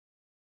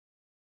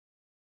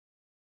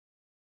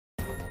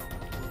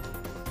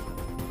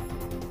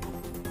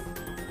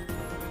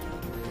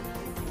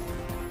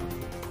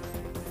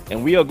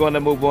and we are going to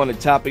move on to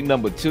topic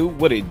number 2.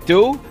 What it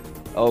do?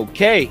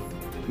 Okay,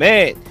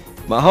 man.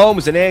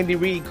 Mahomes and Andy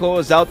Reid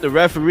calls out the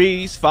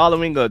referees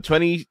following a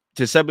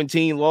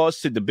 20-17 loss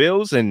to the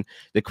Bills. And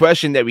the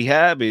question that we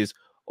have is,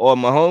 are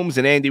Mahomes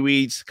and Andy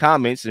Reid's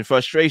comments and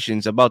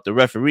frustrations about the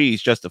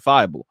referees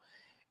justifiable?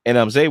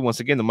 And Zay, once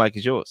again, the mic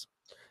is yours.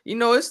 You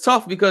know, it's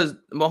tough because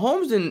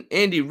Mahomes and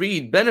Andy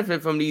Reid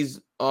benefit from these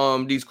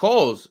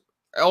calls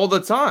all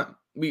the time.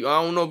 I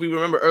don't know if you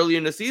remember earlier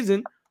in the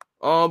season,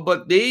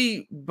 but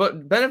they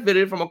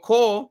benefited from a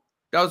call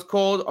that was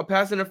called a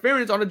pass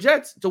interference on the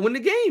Jets to win the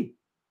game.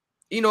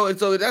 You know, and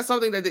so that's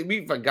something that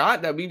we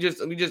forgot, that we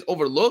just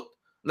overlooked.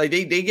 Like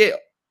they get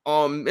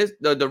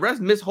the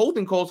rest miss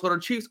holding calls for the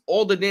Chiefs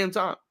all the damn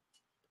time,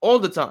 all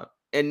the time.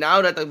 And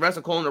now that the refs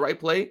are calling the right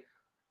play,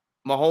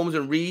 Mahomes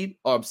and Reid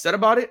are upset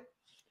about it.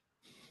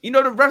 You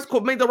know, the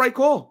refs made the right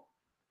call.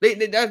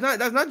 That's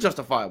not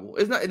justifiable.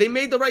 It's not. They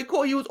made the right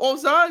call. He was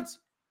offsides.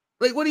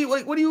 Like, what are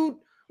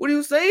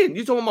you saying?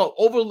 You talking about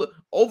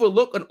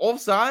overlook an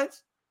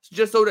offsides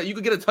just so that you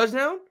could get a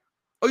touchdown?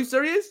 Are you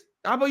serious?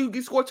 How about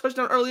you score a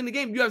touchdown early in the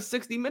game? You have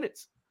 60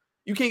 minutes.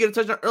 You can't get a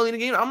touchdown early in the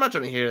game. I'm not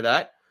trying to hear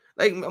that.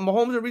 Like,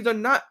 Mahomes and Reid are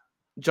not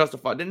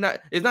justified.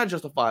 It's not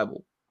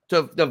justifiable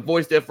to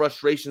voice their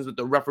frustrations with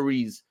the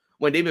referees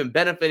when they've been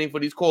benefiting for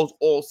these calls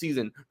all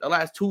season, the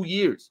last 2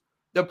 years.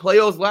 The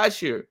playoffs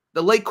last year,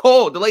 the late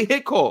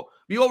hit call.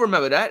 We all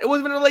remember that. It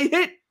wasn't even a late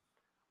hit.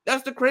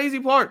 That's the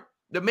crazy part.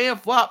 The man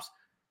flops.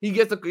 He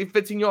gets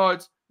 15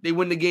 yards. They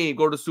win the game,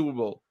 go to the Super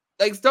Bowl.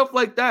 Like, stuff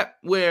like that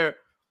where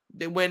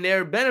when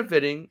they're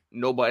benefiting,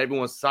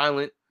 everyone's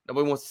silent.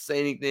 Nobody wants to say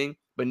anything.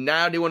 But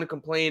now they want to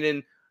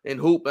complain and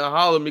hoop and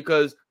holler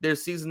because their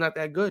season's not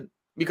that good.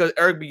 Because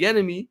Eric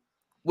Bieniemy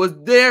was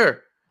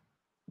their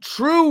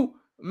true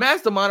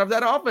mastermind of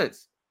that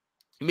offense.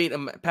 He made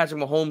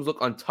Patrick Mahomes look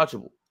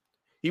untouchable.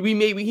 He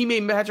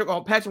made Patrick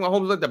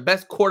Mahomes look the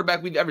best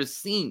quarterback we've ever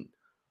seen.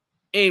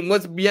 And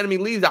once Bieniemy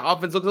leaves, the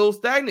offense looks a little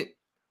stagnant.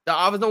 The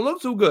offense don't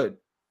look too good.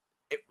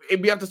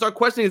 We have to start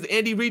questioning, is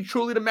Andy Reid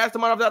truly the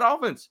mastermind of that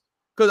offense?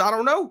 Because I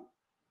don't know.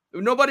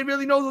 Nobody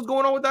really knows what's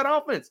going on with that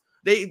offense.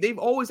 They've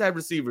always had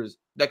receivers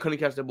that couldn't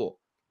catch the ball.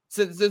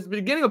 Since the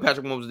beginning of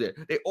Patrick Mahomes was there,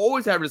 they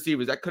always had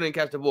receivers that couldn't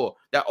catch the ball.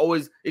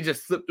 It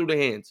just slipped through their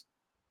hands.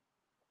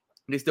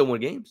 They still won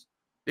games.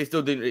 They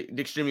still did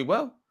extremely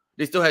well.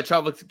 They still had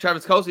Travis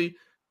Kelce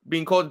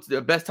being called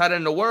the best tight end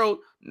in the world.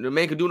 The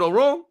man could do no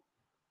wrong.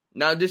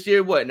 Now this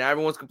year, what? Now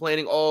everyone's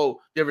complaining,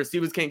 their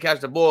receivers can't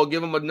catch the ball.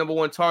 Give them a number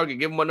one target.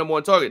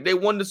 They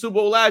won the Super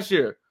Bowl last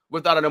year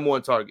without a number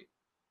one target.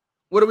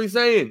 What are we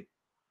saying?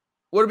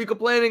 What are we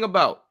complaining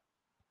about?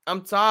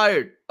 I'm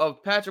tired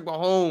of Patrick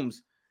Mahomes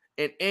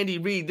and Andy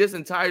Reid this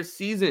entire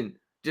season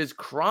just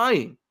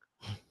crying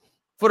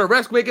for the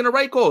refs making the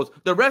right calls.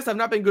 The refs have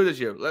not been good this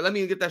year. Let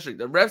me get that straight.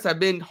 The refs have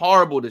been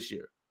horrible this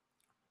year.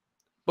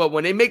 But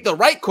when they make the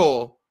right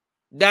call,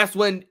 that's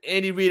when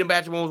Andy Reid and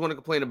Patrick Mahomes want to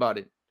complain about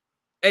it.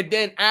 And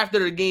then after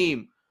the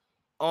game,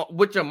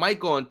 with your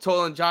mic on,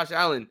 telling Josh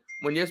Allen,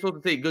 when you're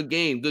supposed to say good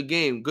game,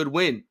 good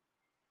win.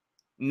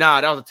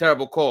 Nah, that was a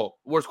terrible call.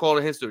 Worst call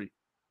in history.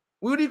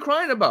 What are you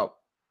crying about?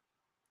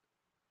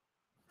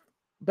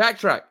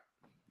 Backtrack.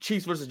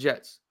 Chiefs versus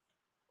Jets.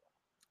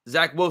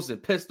 Zach Wilson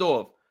pissed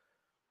off.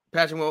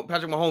 Patrick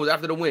Mahomes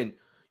after the win.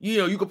 You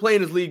know, you can play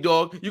in this league,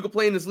 dog. You can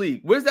play in this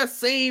league. Where's that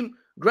same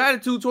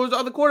gratitude towards the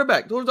other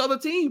quarterback, towards the other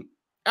team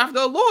after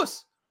a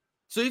loss?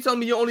 So you telling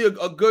me you're only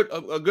a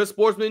good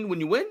sportsman when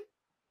you win?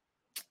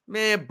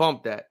 Man,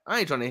 bump that. I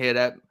ain't trying to hear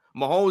that.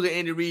 Mahomes and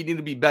Andy Reid need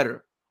to be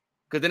better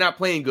because they're not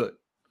playing good.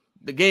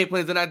 The game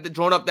plans are not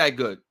drawn up that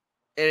good,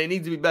 and it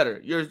needs to be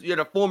better. You're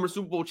the former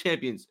Super Bowl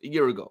champions a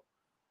year ago.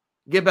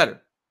 Get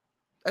better.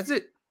 That's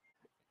it.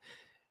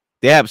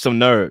 They have some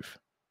nerve,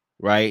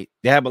 right?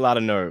 They have a lot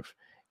of nerve,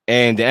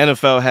 and the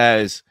NFL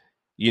has,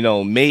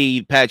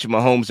 made Patrick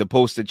Mahomes a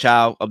poster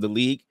child of the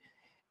league,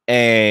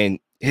 and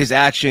his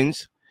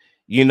actions,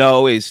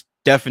 is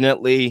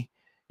definitely,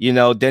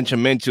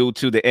 detrimental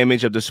to the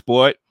image of the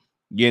sport.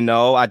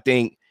 I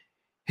think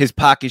his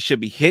pocket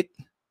should be hit.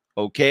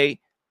 Okay.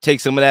 Take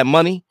some of that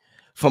money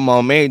from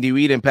Andy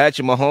Reid and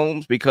Patrick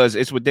Mahomes because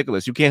it's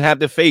ridiculous. You can't have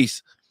the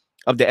face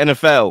of the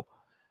NFL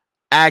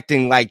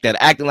acting like that,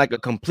 acting like a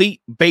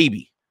complete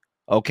baby.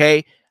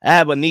 Okay. I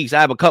have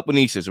a couple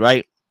nieces,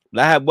 right?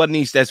 But I have one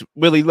niece that's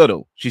really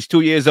little. She's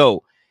 2 years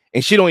old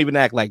and she don't even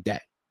act like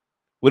that,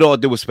 with all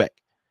due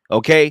respect.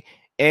 Okay.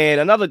 And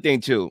another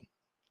thing too,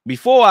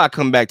 before I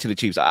come back to the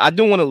Chiefs, I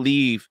do want to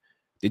leave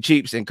the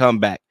Chiefs and come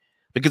back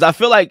because I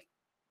feel like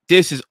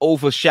this is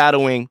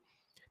overshadowing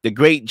the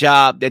great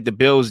job that the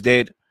Bills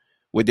did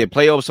with their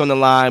playoffs on the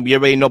line. We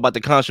already know about the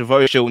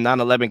controversial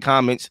 9/11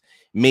 comments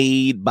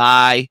made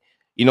by,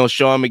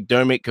 Sean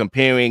McDermott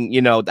comparing,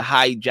 the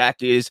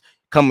hijackers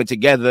coming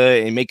together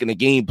and making a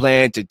game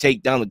plan to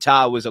take down the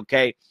towers.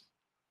 Okay.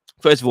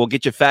 First of all,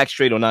 get your facts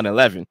straight on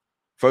 9/11.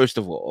 First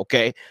of all,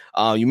 okay.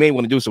 You may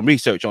want to do some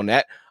research on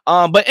that.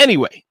 But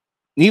anyway,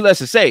 needless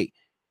to say,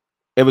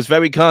 it was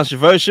very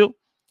controversial.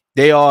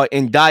 They are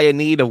in dire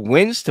need of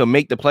wins to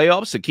make the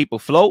playoffs, to keep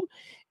afloat.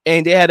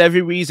 and they had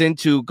every reason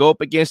to go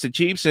up against the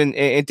Chiefs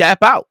and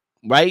tap out,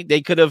 right?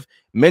 They could have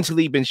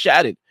mentally been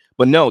shattered.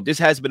 But no, this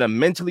has been a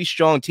mentally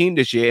strong team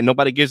this year, and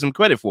nobody gives them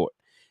credit for it.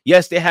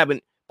 Yes, they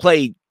haven't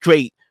played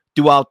great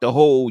throughout the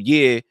whole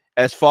year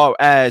as far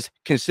as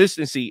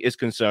consistency is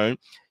concerned.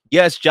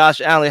 Yes,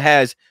 Josh Allen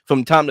has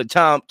from time to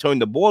time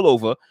turned the ball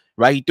over,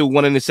 right? He threw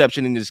one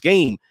interception in this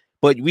game,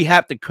 but we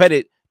have to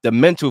credit the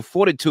mental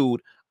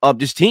fortitude of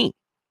this team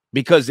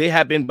because they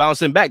have been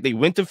bouncing back. They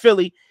went to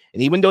Philly,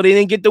 and even though they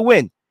didn't get the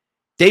win,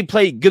 they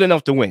played good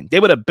enough to win. They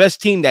were the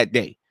best team that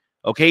day.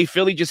 Okay,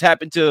 Philly just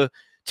happened to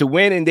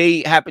win, and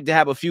they happened to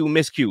have a few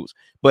miscues.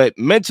 But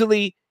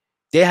mentally,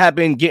 they have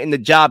been getting the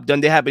job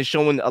done. They have been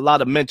showing a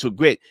lot of mental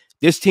grit.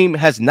 This team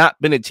has not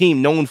been a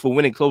team known for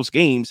winning close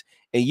games,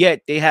 and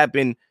yet they have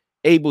been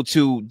able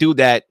to do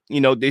that,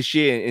 this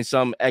year in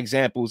some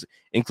examples,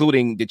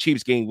 including the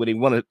Chiefs game where they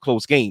won a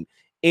close game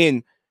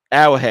in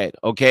Arrowhead.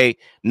 Okay,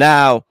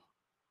 now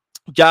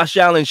Josh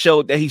Allen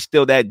showed that he's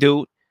still that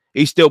dude.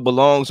 He still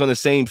belongs on the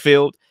same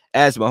field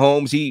as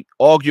Mahomes. He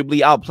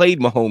arguably outplayed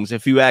Mahomes.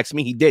 If you ask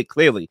me, he did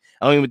clearly.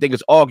 I don't even think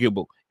it's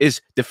arguable.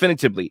 It's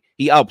definitively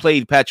he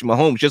outplayed Patrick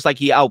Mahomes, just like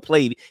he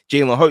outplayed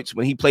Jalen Hurts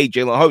when he played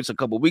Jalen Hurts a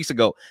couple of weeks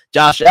ago.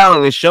 Josh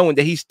Allen is showing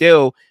that he's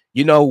still,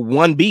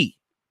 1B,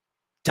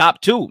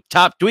 top 2,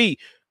 top 3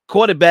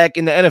 quarterback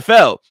in the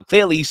NFL.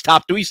 Clearly, he's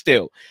top 3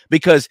 still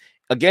because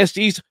against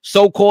these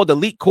so-called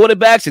elite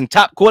quarterbacks and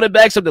top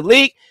quarterbacks of the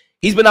league,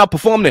 he's been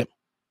outperforming them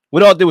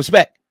with all due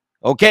respect.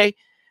 Okay?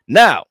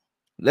 Now,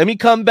 let me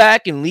come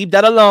back and leave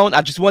that alone.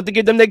 I just want to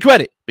give them their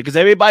credit because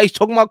everybody's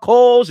talking about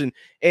calls and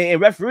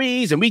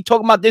referees, and we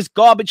talking about this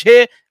garbage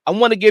here. I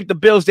want to give the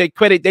Bills their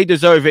credit. They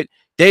deserve it.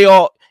 They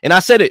all, and I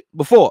said it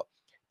before,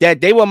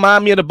 that they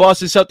remind me of the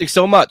Boston Celtics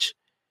so much.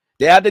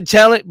 They have the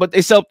talent, but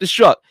they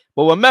self-destruct.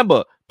 But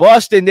remember,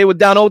 Boston, they were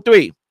down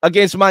 0-3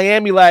 against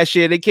Miami last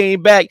year. They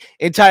came back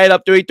and tied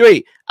up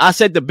 3-3. I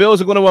said the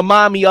Bills are going to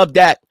remind me of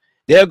that.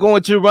 They're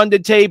going to run the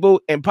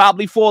table and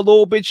probably fall a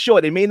little bit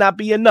short. It may not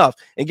be enough.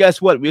 And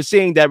guess what? We're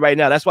seeing that right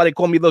now. That's why they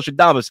call me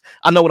Nostradamus.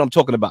 I know what I'm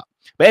talking about.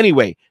 But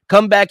anyway,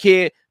 come back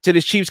here to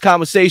this Chiefs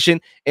conversation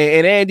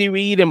and Andy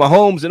Reid and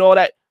Mahomes and all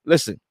that.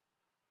 Listen,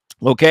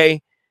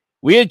 okay?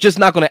 We're just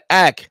not going to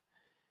act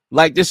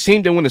like this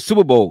team didn't win the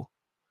Super Bowl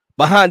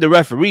behind the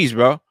referees,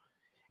 bro.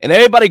 And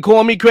everybody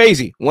calling me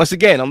crazy. Once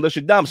again, I'm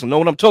Nostradamus. I know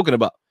what I'm talking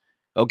about.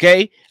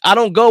 Okay? I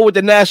don't go with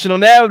the national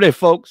narrative,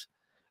 folks.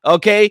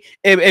 Okay,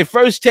 if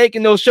First Take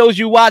in those shows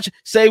you watch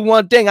say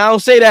one thing, I don't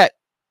say that.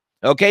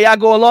 Okay, I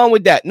go along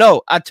with that.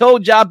 No, I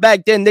told y'all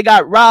back then they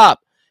got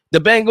robbed.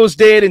 The Bengals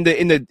did and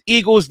the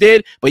Eagles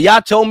did, but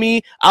y'all told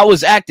me I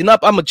was acting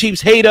up. I'm a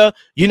Chiefs hater.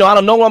 I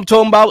don't know what I'm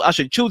talking about. I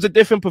should choose a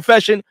different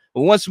profession.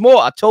 But once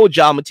more, I told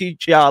y'all I'm gonna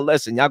teach y'all a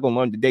lesson. Y'all gonna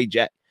learn today,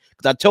 Jack.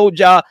 Because I told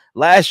y'all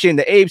last year in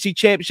the AFC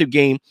Championship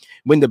game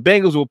when the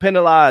Bengals were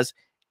penalized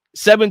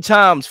 7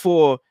 times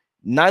for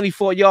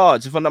 94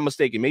 yards, if I'm not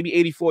mistaken, maybe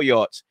 84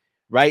 yards.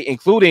 Right,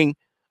 including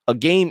a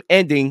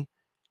game-ending,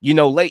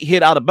 late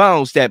hit out of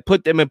bounds that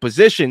put them in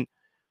position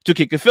to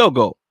kick a field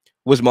goal.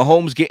 Was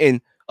Mahomes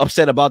getting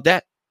upset about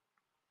that?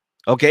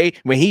 Okay,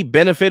 when he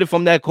benefited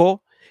from that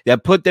call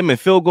that put them in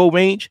field goal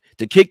range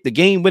to kick the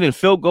game-winning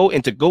field goal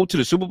and to go to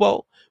the Super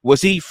Bowl,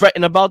 was he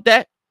fretting about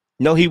that?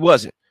 No, he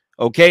wasn't.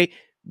 Okay,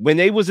 when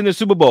they was in the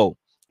Super Bowl,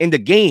 in the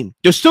game,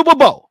 the Super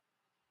Bowl,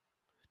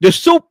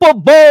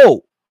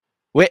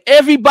 where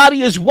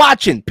everybody is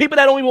watching. People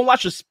that don't even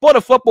watch the sport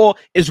of football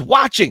is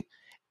watching.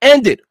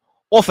 Ended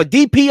off a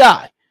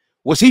DPI.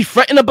 Was he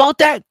fretting about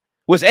that?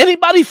 Was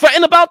anybody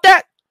fretting about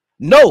that?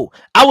 No.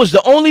 I was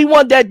the only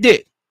one that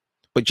did.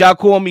 But y'all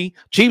call me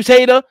Chiefs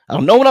hater. I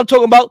don't know what I'm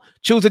talking about.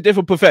 Choose a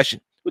different profession.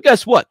 But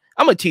guess what?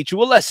 I'm going to teach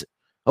you a lesson.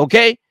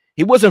 Okay?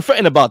 He wasn't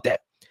fretting about that.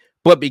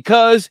 But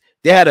because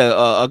they had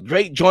a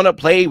great joint-up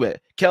play where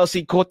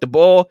Kelsey caught the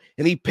ball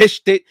and he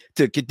pitched it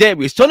to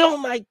Kadarius Toney. Oh,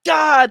 my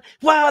God.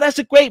 Wow, that's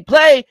a great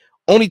play.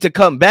 Only to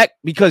come back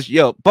because,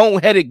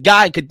 boneheaded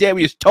guy,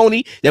 Kadarius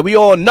Toney, that we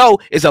all know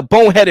is a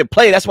boneheaded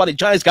play. That's why the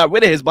Giants got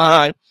rid of his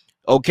behind.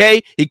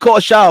 Okay? He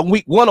caught shot on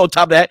week 1 on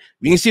top of that.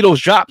 You can see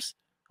those drops.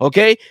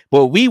 Okay?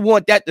 But we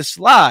want that to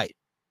slide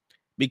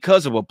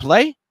because of a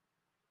play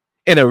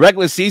in a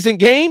regular season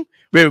game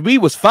where we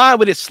was fine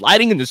with it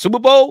sliding in the Super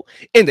Bowl,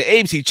 in the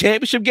AFC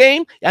Championship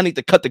game. I need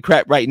to cut the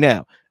crap right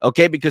now,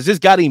 okay? Because this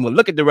guy didn't even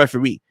look at the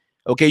referee,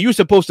 okay? You're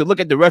supposed to look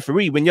at the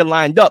referee when you're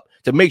lined up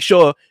to make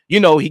sure,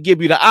 he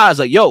give you the eyes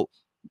like, you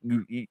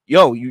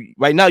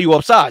right now you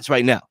offsides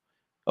right now,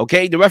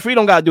 okay? The referee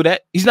don't got to do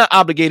that. He's not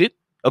obligated,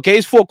 okay?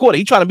 It's 4th quarter.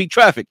 He's trying to beat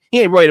traffic.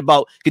 He ain't worried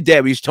about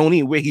Kadarius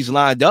Toney and where he's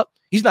lined up.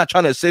 He's not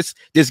trying to assist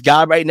this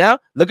guy right now.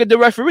 Look at the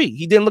referee.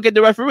 He didn't look at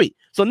the referee.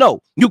 So,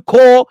 no, you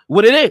call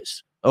what it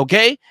is.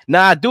 Okay.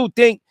 Now, I do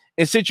think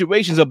in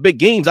situations of big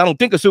games, I don't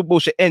think a Super Bowl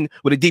should end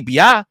with a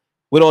DPI,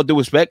 with all due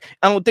respect.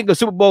 I don't think a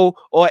Super Bowl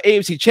or an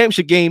AFC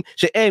Championship game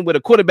should end with a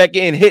quarterback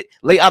getting hit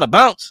late out of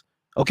bounds.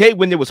 Okay.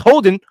 When there was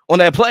holding on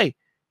that play.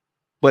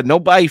 But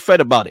nobody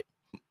fret about it.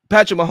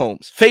 Patrick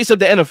Mahomes, face of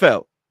the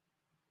NFL.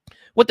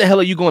 What the hell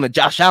are you going to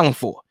Josh Allen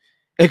for?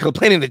 And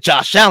complaining to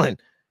Josh Allen.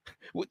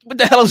 What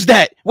the hell is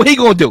that? What he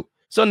going to do?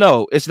 So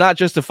no, it's not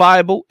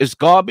justifiable. It's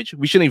garbage.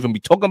 We shouldn't even be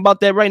talking about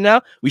that right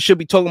now. We should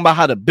be talking about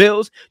how the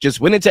Bills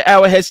just went into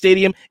Arrowhead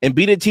Stadium and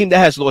beat a team that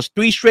has lost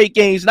 3 straight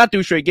games, not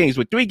 3 straight games,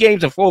 but 3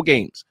 games and 4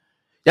 games.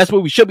 That's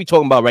what we should be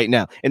talking about right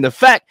now. And the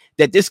fact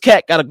that this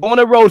cat got to go on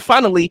the road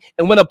finally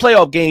and win a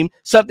playoff game,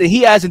 something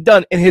he hasn't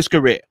done in his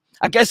career.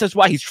 I guess that's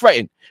why he's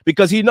threatened,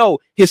 because he know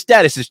his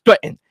status is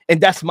threatened.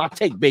 And that's my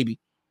take, baby.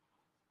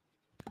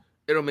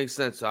 It don't make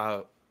sense.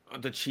 The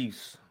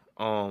Chiefs,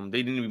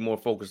 they need to be more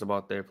focused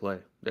about their play.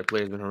 Their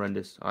play has been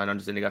horrendous. I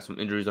understand they got some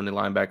injuries on their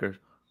linebackers.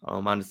 I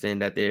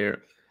understand that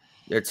their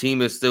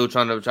team is still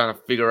trying to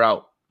figure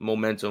out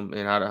momentum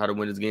and how to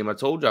win this game. I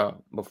told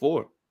y'all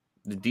before,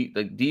 the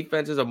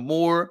defenses are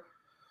more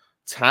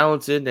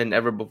talented than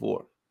ever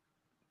before.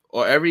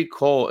 Or every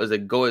call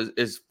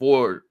is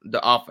for the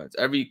offense.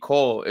 Every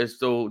call is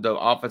so the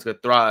offense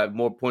could thrive.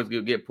 More points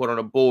could get put on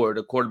the board.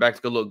 The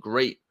quarterbacks could look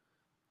great.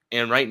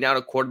 And right now,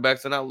 the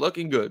quarterbacks are not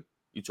looking good.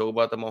 You talk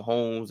about the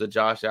Mahomes, the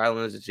Josh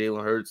Allens, the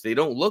Jalen Hurts. They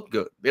don't look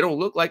good. They don't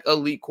look like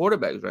elite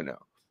quarterbacks right now.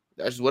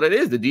 That's just what it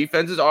is. The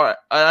defenses are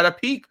at a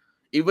peak.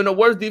 Even the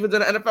worst defense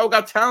in the NFL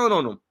got talent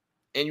on them.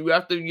 And you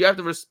have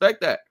to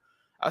respect that.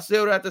 I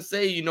still have to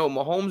say,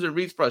 Mahomes and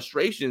Reid's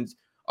frustrations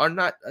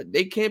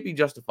they can't be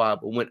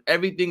justifiable when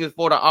everything is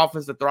for the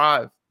offense to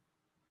thrive.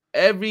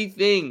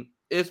 Everything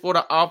is for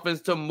the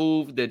offense to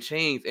move the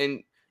chains.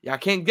 And y'all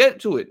can't get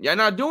to it. Y'all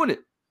not doing it.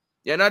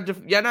 You're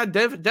not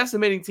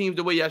decimating teams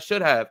the way y'all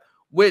should have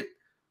with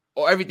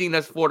everything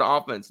that's for the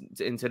offense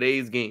in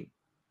today's game.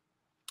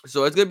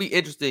 So it's going to be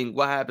interesting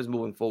what happens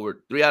moving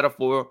forward. 3 out of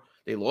 4.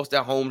 They lost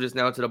at home just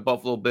now to the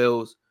Buffalo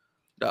Bills.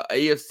 The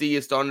AFC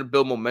is starting to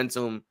build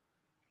momentum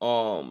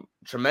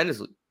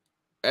tremendously.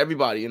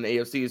 Everybody in the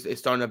AFC is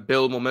starting to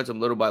build momentum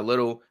little by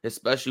little,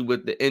 especially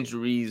with the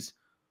injuries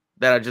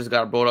that I just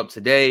got brought up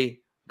today.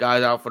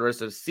 Guys out for the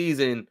rest of the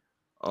season.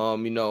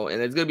 And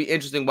it's going to be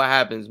interesting what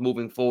happens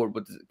moving forward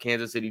with the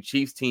Kansas City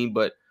Chiefs team,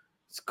 but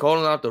it's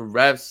calling out the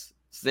refs,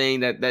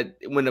 saying that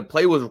when the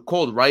play was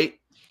called right,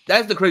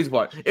 that's the crazy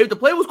part. If the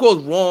play was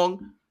called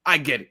wrong, I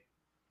get it.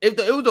 If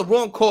it was a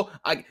wrong call,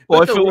 if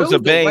it was a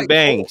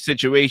bang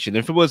situation,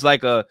 if it was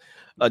like a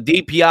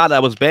DPI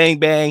that was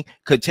bang,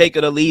 could take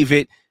it or leave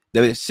it,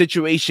 the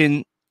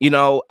situation,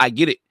 I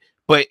get it.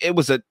 But it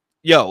was it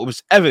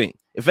was evident.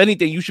 If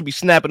anything, you should be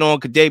snapping on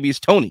Kadarius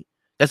Toney.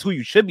 That's who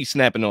you should be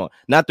snapping on,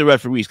 not the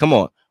referees. Come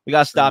on. We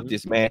got to stop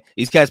this, man.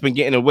 These cats been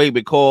getting away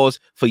with calls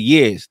for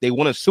years. They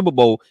won a Super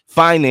Bowl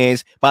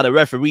financed by the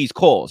referees'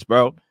 calls,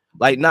 bro.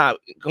 Like,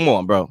 come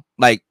on, bro.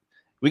 Like,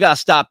 we got to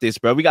stop this,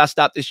 bro. We got to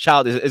stop this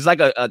child. It's like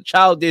a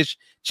childish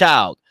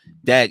child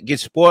that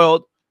gets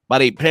spoiled by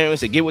their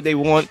parents. They get what they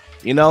want.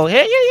 Hey,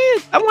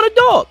 yeah. I want a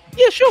dog.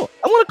 Yeah, sure.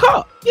 I want a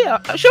car.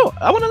 Yeah, sure.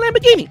 I want a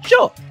Lamborghini.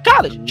 Sure.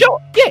 College.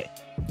 Sure. Yeah.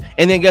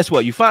 And then guess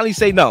what? You finally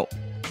say no.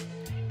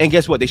 And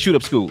guess what? They shoot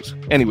up schools.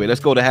 Anyway, let's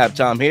go to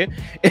halftime here.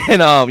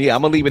 And I'm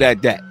going to leave it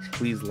at that.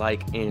 Please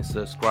like and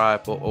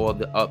subscribe for all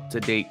the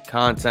up-to-date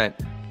content.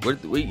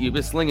 You've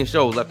been slinging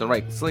shows left and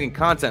right, slinging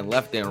content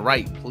left and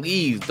right.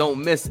 Please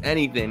don't miss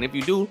anything. If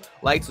you do,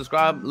 like,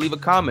 subscribe, leave a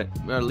comment,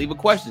 leave a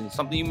question,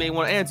 something you may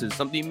want to answer,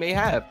 something you may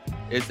have.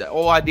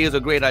 All ideas are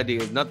great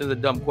ideas. Nothing's a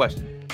dumb question.